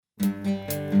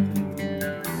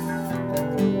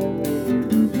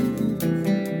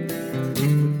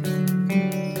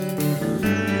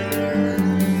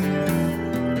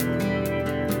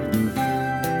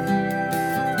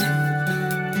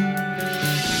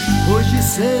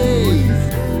sei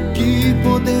que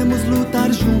podemos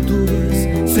lutar juntos,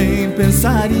 sem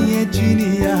pensar em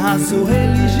etnia, raça ou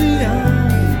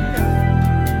religião.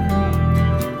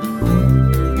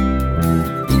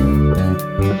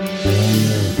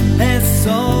 É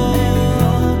só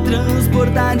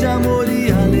transbordar de amor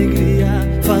e alegria,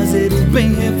 fazer o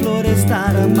bem,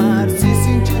 reflorestar, amar, se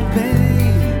sentir bem.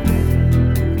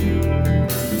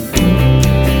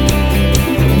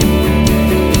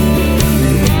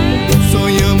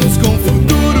 Sonhamos com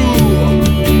futuro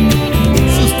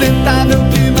sustentável,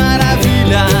 que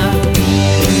maravilha.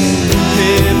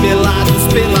 Revelados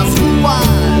pelas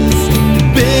ruas,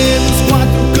 pelos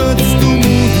quatro cantos do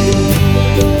mundo,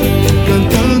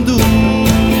 cantando,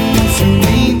 se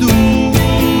unindo,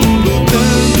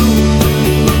 lutando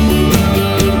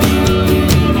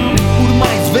por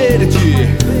mais verde,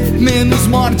 menos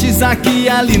mortes aqui e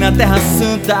ali na Terra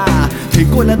Santa.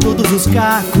 Recolha todos os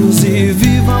cacos e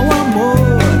viva o amor.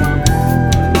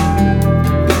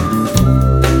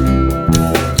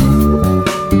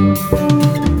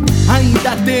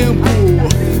 Ainda há tempo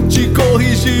de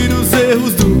corrigir os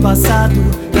erros do passado,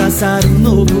 traçar um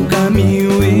novo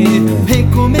caminho e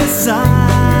recomeçar.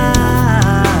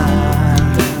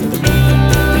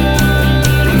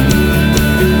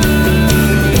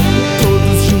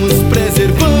 Todos juntos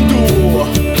preservando,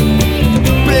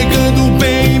 pregando o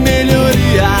bem e melhorias,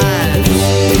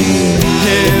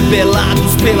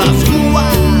 revelados pelas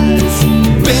ruas,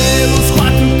 pelos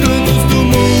quatro cantos do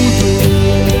mundo,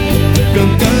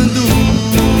 cantando,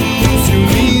 se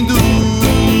unindo,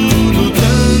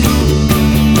 lutando.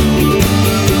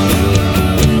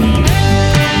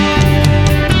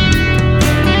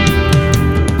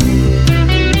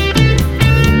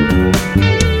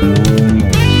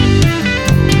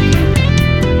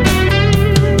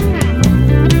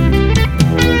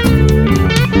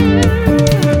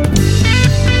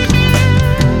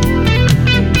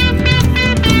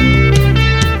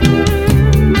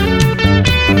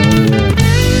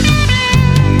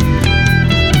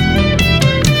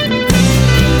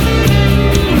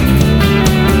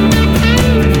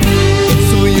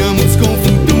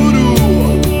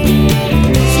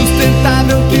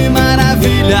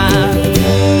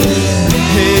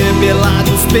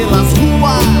 Revelados pelas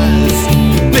ruas,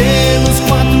 pelos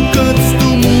quatro cantos do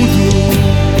mundo,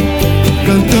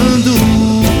 cantando,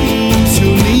 se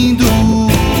unindo,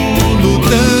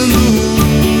 lutando.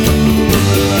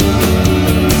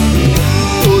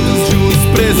 Todos juntos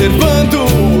preservando,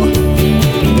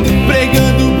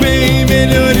 pregando bem e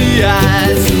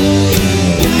melhorias,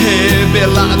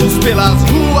 revelados pelas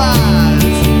ruas,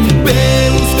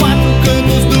 pelos quatro